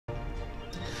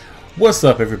What's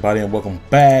up, everybody, and welcome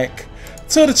back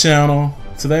to the channel.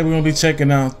 Today we're going to be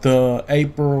checking out the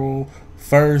April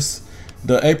 1st,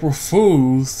 the April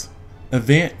Fool's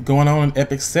event going on in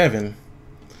Epic 7.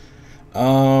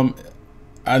 I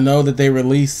know that they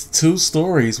released 2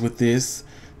 stories with this,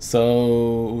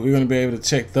 so we're going to be able to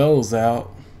check those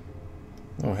out.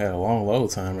 Oh, had a long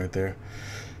load time right there.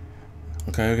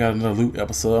 Okay, we got another loot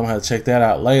episode. I'm going to have to check that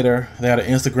out later. They got an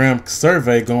Instagram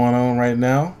survey going on right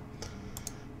now.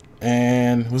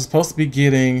 And we're supposed to be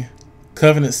getting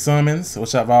Covenant Summons,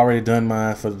 which I've already done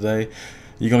mine for today.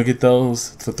 You're going to get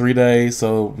those for 3 days.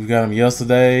 So we got them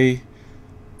yesterday,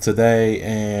 today,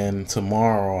 and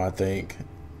tomorrow, I think.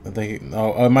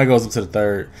 Oh, it might go up to the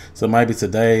 3rd. So it might be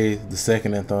today, the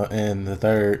 2nd, and the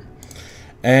 3rd.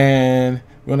 And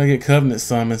we're going to get Covenant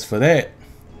Summons for that.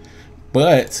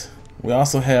 But we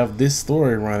also have this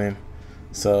story running.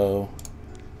 So,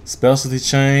 specialty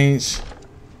change.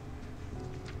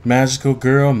 Magical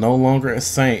girl no longer a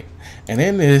saint. And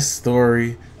in this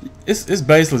story, it's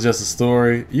basically just a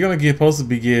story. You're gonna supposed to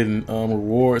be getting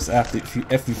rewards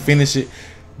if you finish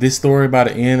this story by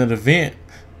the end of the event.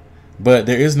 But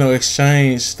there is no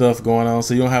exchange stuff going on,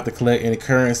 so you don't have to collect any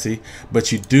currency.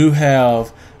 But you do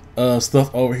have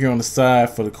stuff over here on the side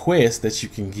for the quest that you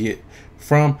can get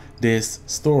from this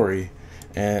story.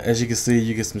 And as you can see,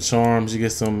 you get some charms, you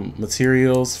get some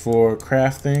materials for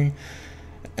crafting,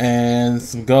 and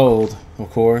some gold, of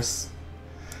course.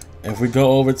 If we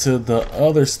go over to the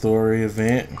other story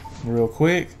event real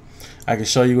quick, I can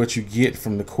show you what you get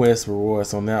from the quest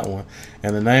rewards on that one.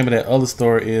 And the name of that other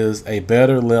story is A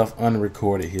Better Left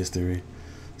Unrecorded History.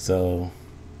 So,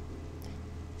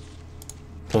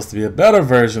 supposed to be a better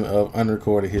version of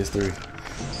unrecorded history,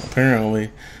 apparently.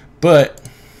 But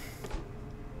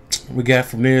we got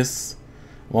from this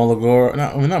Molagora,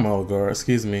 not Molagora,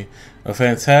 excuse me, a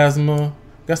Phantasma.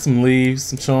 Got some leaves,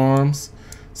 some charms,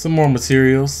 some more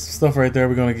materials, stuff right there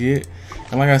we're going to get.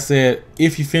 And like I said,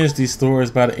 if you finish these stories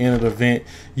by the end of the event,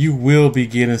 you will be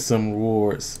getting some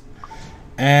rewards.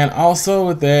 And also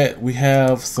with that, we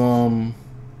have some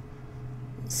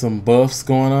buffs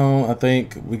going on. I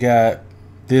think we got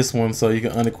this one so you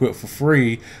can unequip for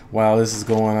free while this is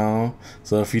going on.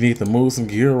 So if you need to move some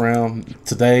gear around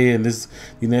today and the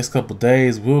next couple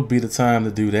days will be the time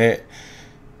to do that.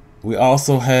 We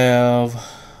also have,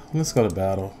 let's go to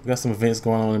battle. We got some events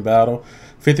going on in battle.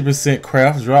 50%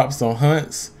 craft drops on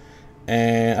hunts,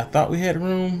 and I thought we had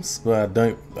rooms, but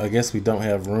I guess we don't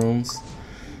have rooms.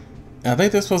 And I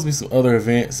think there's supposed to be some other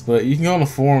events, but you can go on the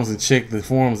forums and check the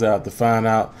forums out to find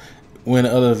out when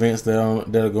the other events that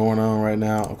are going on right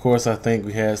now. Of course, I think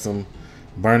we had some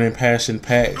Burning Passion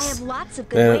packs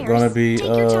that are going to be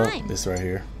this right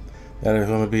here, that are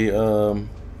going to be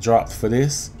dropped for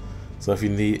this. So if you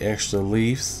need extra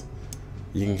leaves,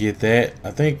 you can get that. I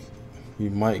think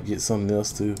you might get something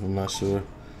else too. I'm not sure,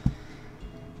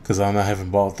 because I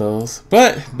haven't bought those.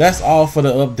 But that's all for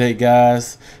the update,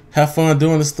 guys. Have fun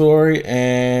doing the story,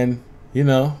 and you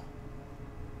know,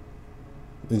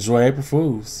 enjoy April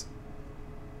Fools.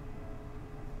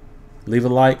 Leave a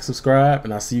like, subscribe,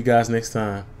 and I'll see you guys next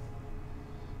time.